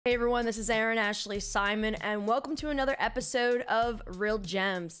Hey everyone, this is Erin Ashley Simon, and welcome to another episode of Real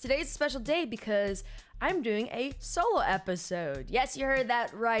Gems. Today's a special day because I'm doing a solo episode. Yes, you heard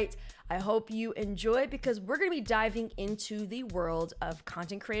that right. I hope you enjoy because we're going to be diving into the world of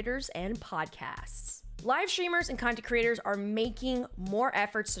content creators and podcasts. Live streamers and content creators are making more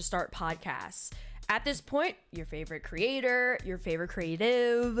efforts to start podcasts. At this point, your favorite creator, your favorite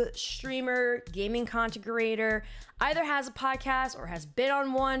creative, streamer, gaming content creator either has a podcast or has been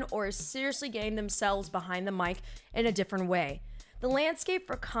on one or is seriously getting themselves behind the mic in a different way. The landscape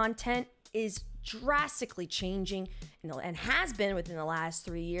for content is drastically changing and has been within the last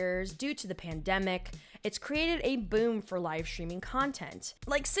 3 years due to the pandemic. It's created a boom for live streaming content.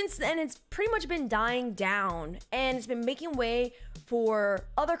 Since then, it's pretty much been dying down and it's been making way for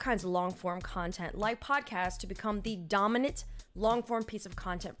other kinds of long form content like podcasts to become the dominant long form piece of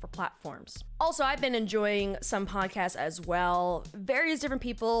content for platforms. Also, I've been enjoying some podcasts as well. Various different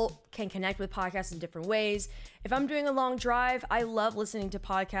people can connect with podcasts in different ways. If I'm doing a long drive, I love listening to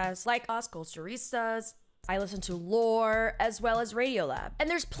podcasts like Us Costa Ristas. I listen to Lore as well as Radiolab. And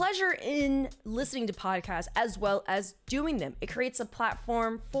there's pleasure in listening to podcasts as well as doing them. It creates a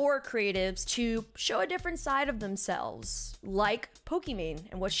platform for creatives to show a different side of themselves, like Pokimane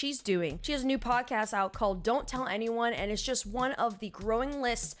and what she's doing. She has a new podcast out called Don't Tell Anyone, and it's just one of the growing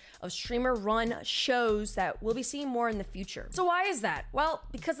lists of streamer-run shows that we'll be seeing more in the future. So why is that? Well,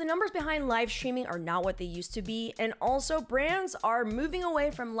 because the numbers behind live streaming are not what they used to be, and also brands are moving away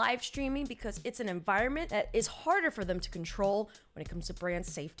from live streaming because it's an environment that is harder for them to control when it comes to brand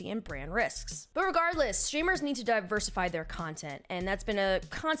safety and brand risks. But regardless, streamers need to diversify their content, and that's been a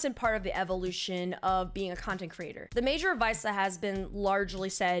constant part of the evolution of being a content creator. The major advice that has been largely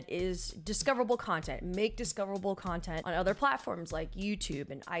said is discoverable content. Make discoverable content on other platforms like YouTube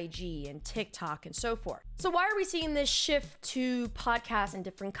and IG and TikTok and so forth. So why are we seeing this shift to podcasts and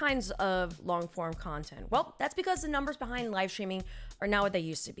different kinds of long form content? Well, that's because the numbers behind live streaming are not what they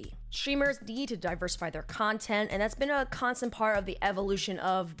used to be. Streamers need to diversify their content, and that's been a constant part of the evolution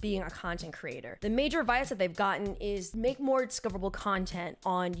of being a content creator. The major advice that they've gotten is make more discoverable content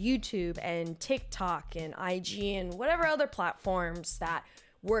on YouTube and TikTok and IG and whatever other platforms that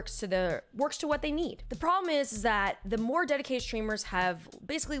works to what they need. The problem is that the more dedicated streamers have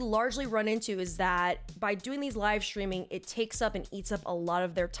basically largely run into is that by doing these live streaming, it takes up and eats up a lot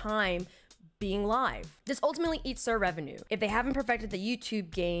of their time being live. This ultimately eats their revenue. If they haven't perfected the YouTube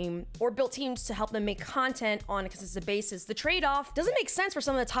game or built teams to help them make content on a consistent basis, the trade-off doesn't make sense for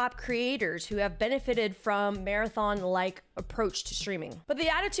some of the top creators who have benefited from marathon-like approach to streaming. But the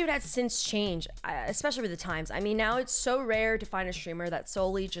attitude has since changed, especially with the times. I mean, now it's so rare to find a streamer that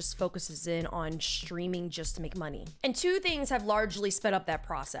solely just focuses in on streaming just to make money. And two things have largely sped up that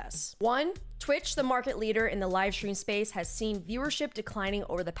process. One, Twitch, the market leader in the live stream space, has seen viewership declining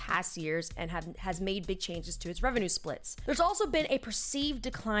over the past years and has made big changes to its revenue splits. There's also been a perceived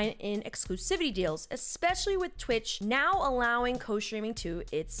decline in exclusivity deals, especially with Twitch now allowing co-streaming to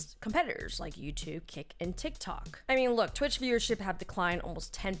its competitors like YouTube, Kick, and TikTok. I mean, look, Twitch viewership have declined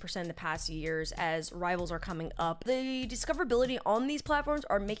almost 10% in the past years as rivals are coming up. The discoverability on these platforms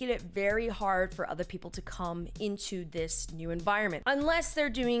are making it very hard for other people to come into this new environment, unless they're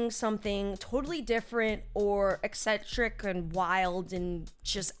doing something totally different or eccentric and wild and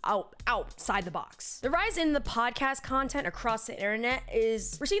just outside the box. The rise in the podcast content across the internet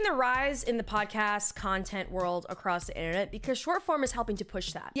we're seeing the rise in the podcast content world across the internet because short form is helping to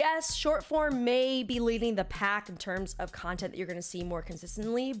push that. Yes, short form may be leading the pack in terms of content that you're gonna see more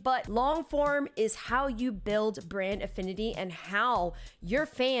consistently, but long form is how you build brand affinity and how your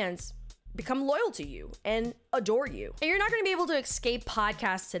fans become loyal to you and adore you. And you're not going to be able to escape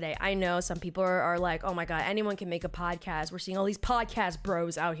podcasts today. I know some people are like, oh my God, anyone can make a podcast. We're seeing all these podcast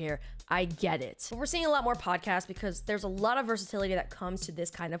bros out here. I get it. But we're seeing a lot more podcasts because there's a lot of versatility that comes to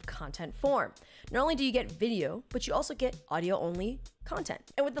this kind of content form. Not only do you get video, but you also get audio only content.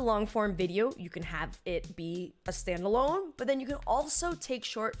 And with the long form video, you can have it be a standalone, but then you can also take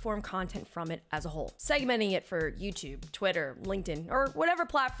short form content from it as a whole, segmenting it for YouTube, Twitter, LinkedIn, or whatever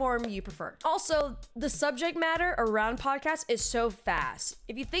platform you prefer. Also, the subject matter around podcasts is so fast.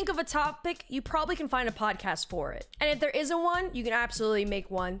 If you think of a topic, you probably can find a podcast for it. And if there isn't one, you can absolutely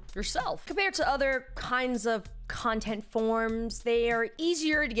make one yourself. Compared to other kinds of content forms, they are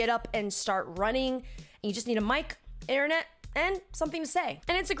easier to get up and start running. And you just need a mic, internet, and something to say.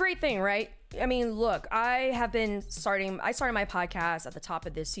 And it's a great thing, right? I mean, look, I started my podcast at the top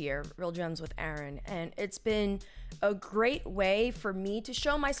of this year, Real Gems with Erin, and it's been a great way for me to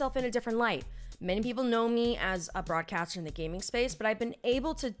show myself in a different light. Many people know me as a broadcaster in the gaming space, but I've been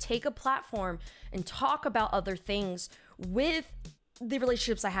able to take a platform and talk about other things with the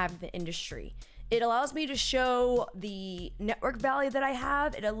relationships I have in the industry. It allows me to show the network value that I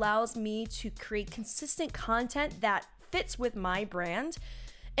have. It allows me to create consistent content that fits with my brand.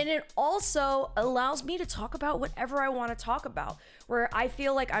 And it also allows me to talk about whatever I want to talk about, where I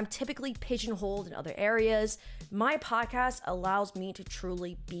feel like I'm typically pigeonholed in other areas. My podcast allows me to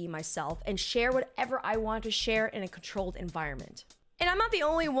truly be myself and share whatever I want to share in a controlled environment. And I'm not the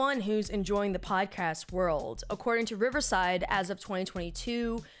only one who's enjoying the podcast world. According to Riverside, as of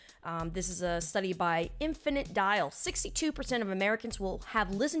 2022, this is a study by Infinite Dial. 62% of Americans will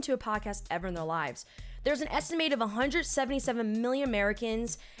have listened to a podcast ever in their lives. There's an estimate of 177 million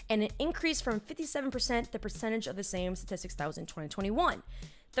Americans, and an increase from 57%, the percentage of the same statistics that was in 2021.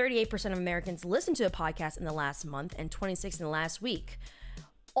 38% of Americans listened to a podcast in the last month, and 26% in the last week.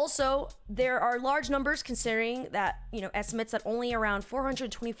 Also, there are large numbers considering that, estimates that only around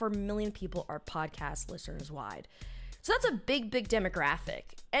 424 million people are podcast listeners wide. So that's a big demographic.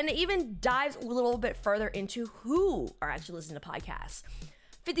 And it even dives a little bit further into who are actually listening to podcasts.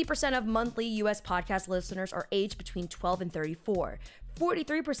 50% of monthly US podcast listeners are aged between 12 and 34.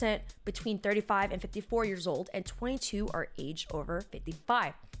 43% between 35 and 54 years old, and 22 are aged over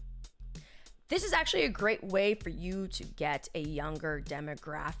 55. This is actually a great way for you to get a younger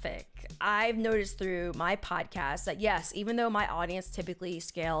demographic. I've noticed through my podcast that yes, even though my audience typically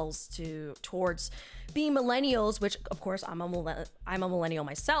scales towards being millennials, which of course I'm a millennial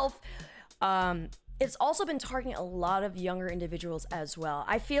myself, it's also been targeting a lot of younger individuals as well.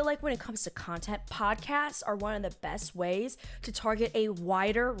 I feel like when it comes to content, podcasts are one of the best ways to target a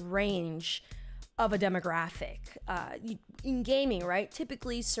wider range of a demographic. In gaming, right?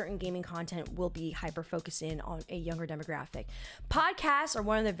 Typically, certain gaming content will be hyper-focused in on a younger demographic. Podcasts are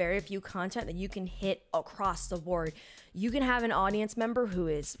one of the very few content that you can hit across the board. You can have an audience member who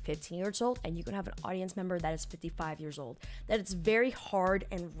is 15 years old, and you can have an audience member that is 55 years old. That it's very hard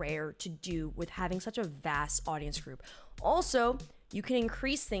and rare to do with having such a vast audience group. Also, you can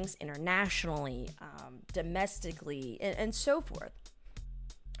increase things internationally, domestically, and so forth.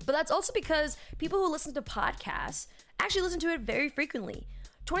 But that's also because people who listen to podcasts actually listen to it very frequently.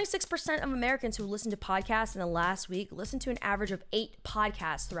 26% of Americans who listen to podcasts in the last week listen to an average of 8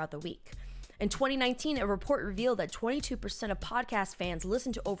 podcasts throughout the week. In 2019, a report revealed that 22% of podcast fans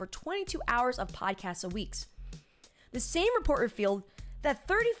listen to over 22 hours of podcasts a week. The same report revealed that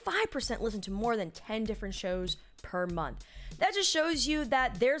 35% listen to more than 10 different shows per month. That just shows you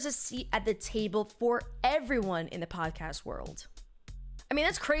that there's a seat at the table for everyone in the podcast world. I mean,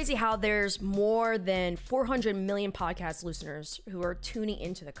 that's crazy how there's more than 400 million podcast listeners who are tuning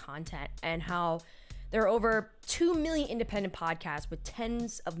into the content, and how there are over 2 million independent podcasts with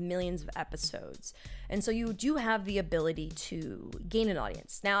tens of millions of episodes. And so you do have the ability to gain an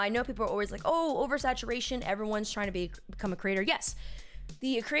audience. Now, I know people are always like, oh, oversaturation, everyone's trying to become a creator. Yes,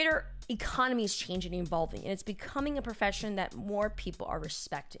 the creator economy is changing and evolving, and it's becoming a profession that more people are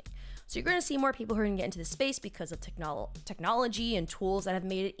respecting. So you're going to see more people who are going to get into the space because of technology and tools that have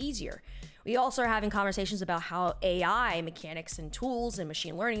made it easier. We also are having conversations about how AI mechanics and tools and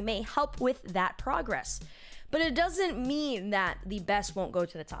machine learning may help with that progress. But it doesn't mean that the best won't go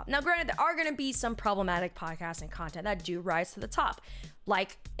to the top. Now, granted, there are going to be some problematic podcasts and content that do rise to the top,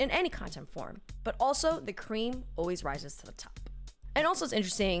 like in any content form. But also, the cream always rises to the top. And also, it's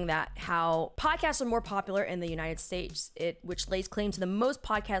interesting that how podcasts are more popular in the United States, which lays claim to the most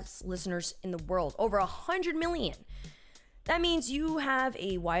podcast listeners in the world, over 100 million. That means you have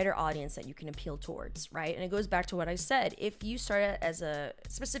a wider audience that you can appeal towards, right? And it goes back to what I said. If you start as a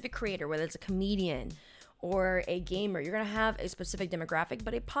specific creator, whether it's a comedian or a gamer, you're going to have a specific demographic,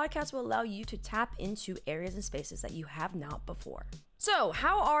 but a podcast will allow you to tap into areas and spaces that you have not before. So,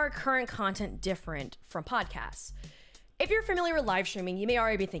 how are current content different from podcasts? If you're familiar with live streaming, you may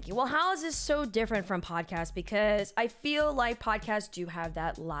already be thinking, well, how is this so different from podcasts? Because I feel like podcasts do have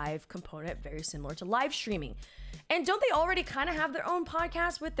that live component very similar to live streaming. And don't they already kind of have their own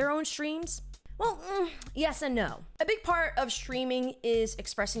podcast with their own streams? Well, yes and no. A big part of streaming is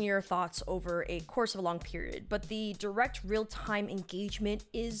expressing your thoughts over a course of a long period, but the direct real-time engagement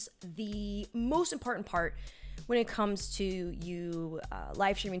is the most important part when it comes to you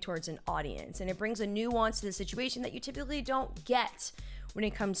live streaming towards an audience. And it brings a nuance to the situation that you typically don't get when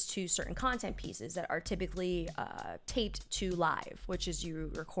it comes to certain content pieces that are typically taped to live, which is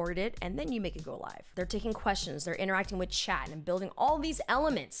you record it and then you make it go live. They're taking questions, they're interacting with chat and building all these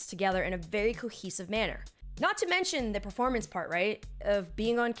elements together in a very cohesive manner. Not to mention the performance part, right? Of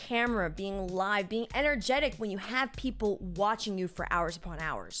being on camera, being live, being energetic when you have people watching you for hours upon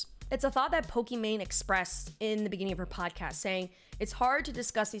hours. It's a thought that Pokimane expressed in the beginning of her podcast, saying it's hard to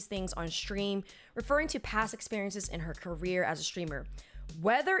discuss these things on stream, referring to past experiences in her career as a streamer.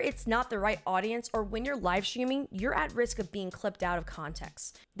 Whether it's not the right audience or when you're live streaming, you're at risk of being clipped out of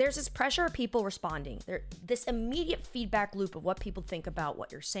context. There's this pressure of people responding. This immediate feedback loop of what people think about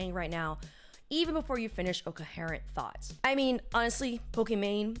what you're saying right now, even before you finish a coherent thought. I mean, honestly,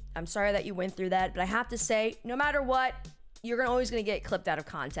 Pokimane, I'm sorry that you went through that, but I have to say, no matter what, you're always gonna get clipped out of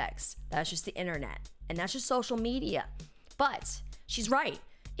context. That's just the internet, and that's just social media. But she's right.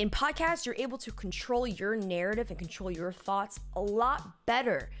 In podcasts, you're able to control your narrative and control your thoughts a lot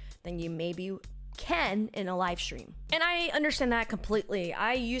better than you maybe can in a live stream. And I understand that completely.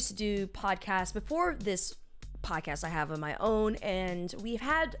 I used to do podcasts before this podcast I have of my own, and we've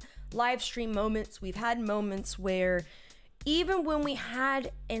had live stream moments. We've had moments where even when we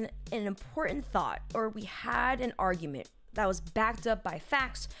had an important thought or we had an argument that was backed up by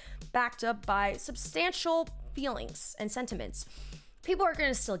facts, backed up by substantial feelings and sentiments, people are going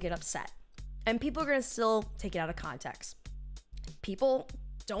to still get upset, and people are going to still take it out of context. People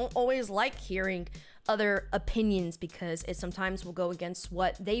don't always like hearing other opinions because it sometimes will go against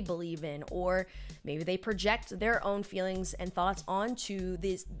what they believe in, or maybe they project their own feelings and thoughts onto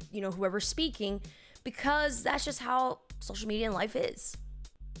this, whoever's speaking, because that's just how social media and life is.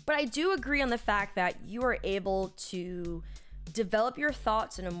 But I do agree on the fact that you are able to develop your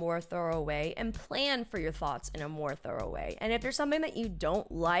thoughts in a more thorough way and plan for your thoughts in a more thorough way. And if there's something that you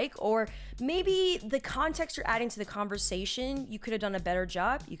don't like, or maybe the context you're adding to the conversation, you could have done a better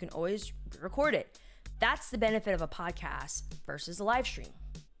job, you can always record it. That's the benefit of a podcast versus a live stream.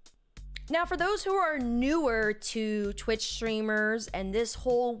 Now, for those who are newer to Twitch streamers and this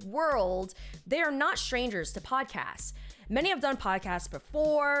whole world, they are not strangers to podcasts. Many have done podcasts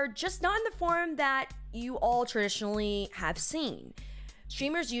before, just not in the form that you all traditionally have seen.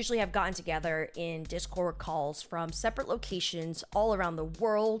 Streamers usually have gotten together in Discord calls from separate locations all around the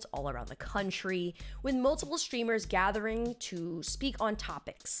world, all around the country, with multiple streamers gathering to speak on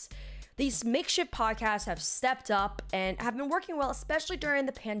topics. These makeshift podcasts have stepped up and have been working well, especially during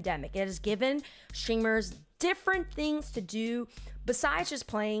the pandemic. It has given streamers different things to do besides just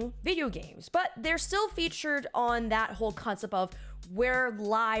playing video games, but they're still featured on that whole concept of where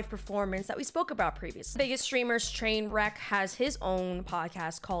live performance that we spoke about previously. The biggest streamers, Trainwreck, has his own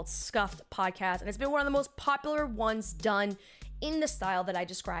podcast called Scuffed Podcast, and it's been one of the most popular ones done in the style that I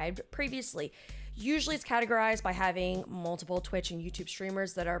described previously. Usually it's categorized by having multiple Twitch and YouTube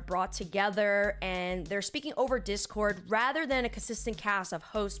streamers that are brought together and they're speaking over Discord rather than a consistent cast of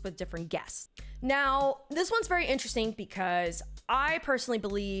hosts with different guests. Now, this one's very interesting because I personally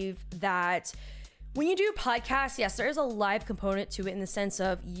believe that when you do podcasts, yes, there is a live component to it in the sense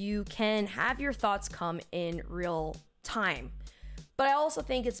of you can have your thoughts come in real time. But I also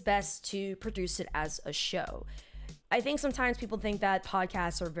think it's best to produce it as a show. I think sometimes people think that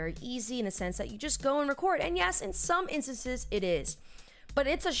podcasts are very easy in the sense that you just go and record. And yes, in some instances it is, but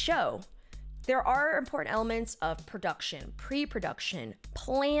it's a show. There are important elements of production, pre-production,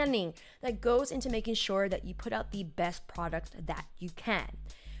 planning that goes into making sure that you put out the best product that you can.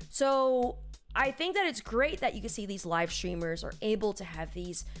 So I think that it's great that you can see these live streamers are able to have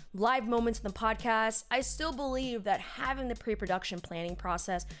these live moments in the podcast. I still believe that having the pre-production planning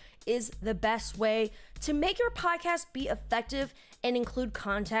process is the best way to make your podcast be effective and include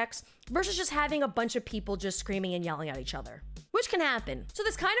context versus just having a bunch of people just screaming and yelling at each other, which can happen. So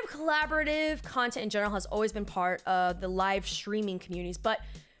this kind of collaborative content in general has always been part of the live streaming communities, but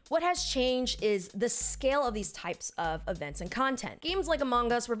what has changed is the scale of these types of events and content. Games like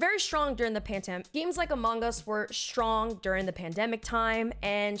Among Us were very strong during the pandemic. Time,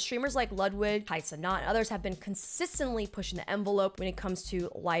 and streamers like Ludwig, Heisanot, and others have been consistently pushing the envelope when it comes to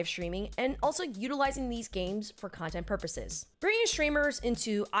live streaming and also utilizing these games for content purposes. Bringing streamers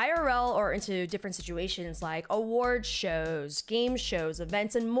into IRL or into different situations like award shows, game shows,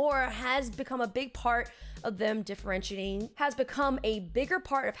 events, and more has become a big part of them differentiating, has become a bigger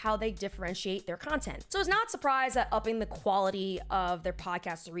part of how they differentiate their content. So it's not surprised that upping the quality of their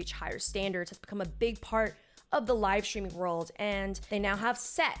podcasts to reach higher standards has become a big part of the live streaming world, and they now have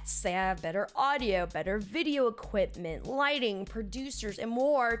sets, they have better audio, better video equipment, lighting, producers, and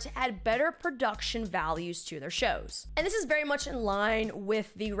more to add better production values to their shows. And this is very much in line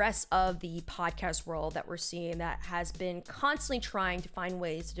with the rest of the podcast world that we're seeing that has been constantly trying to find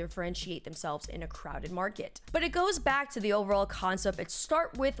ways to differentiate themselves in a crowded market. But it goes back to the overall concept. It's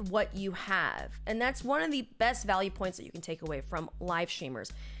start with what you have, and that's one of the best value points that you can take away from live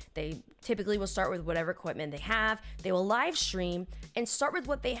streamers. They typically will start with whatever equipment they have. They will live stream and start with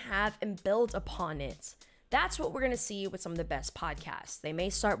what they have and build upon it. That's what we're going to see with some of the best podcasts. They may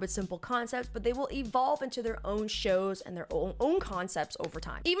start with simple concepts, but they will evolve into their own shows and their own concepts over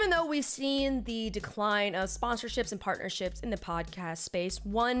time. Even though we've seen the decline of sponsorships and partnerships in the podcast space,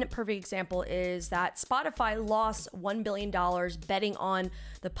 one perfect example is that Spotify lost $1 billion betting on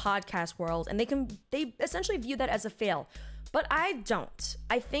the podcast world, and they essentially view that as a fail. But I don't.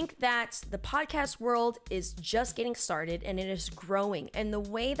 I think that the podcast world is just getting started and it is growing. And the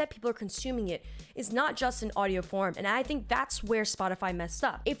way that people are consuming it is not just in audio form. And I think that's where Spotify messed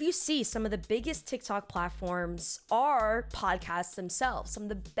up. If you see, some of the biggest TikTok platforms are podcasts themselves. Some of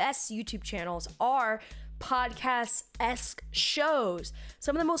the best YouTube channels are podcast-esque shows.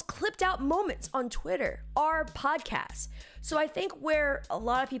 Some of the most clipped out moments on Twitter are podcasts. So I think where a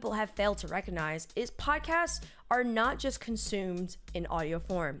lot of people have failed to recognize is podcasts are not just consumed in audio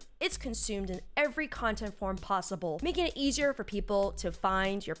form. It's consumed in every content form possible, making it easier for people to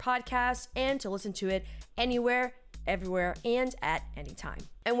find your podcast and to listen to it anywhere, everywhere, and at any time.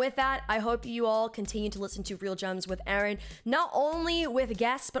 And with that, I hope you all continue to listen to Real Gems with Erin, not only with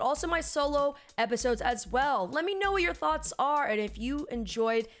guests, but also my solo episodes as well. Let me know what your thoughts are, and if you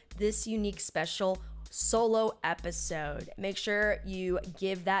enjoyed this unique special solo episode, make sure you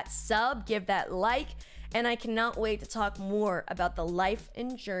give that sub, give that like, and I cannot wait to talk more about the life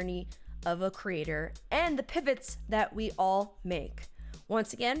and journey of a creator and the pivots that we all make.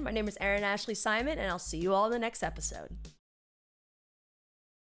 Once again, my name is Erin Ashley Simon, and I'll see you all in the next episode.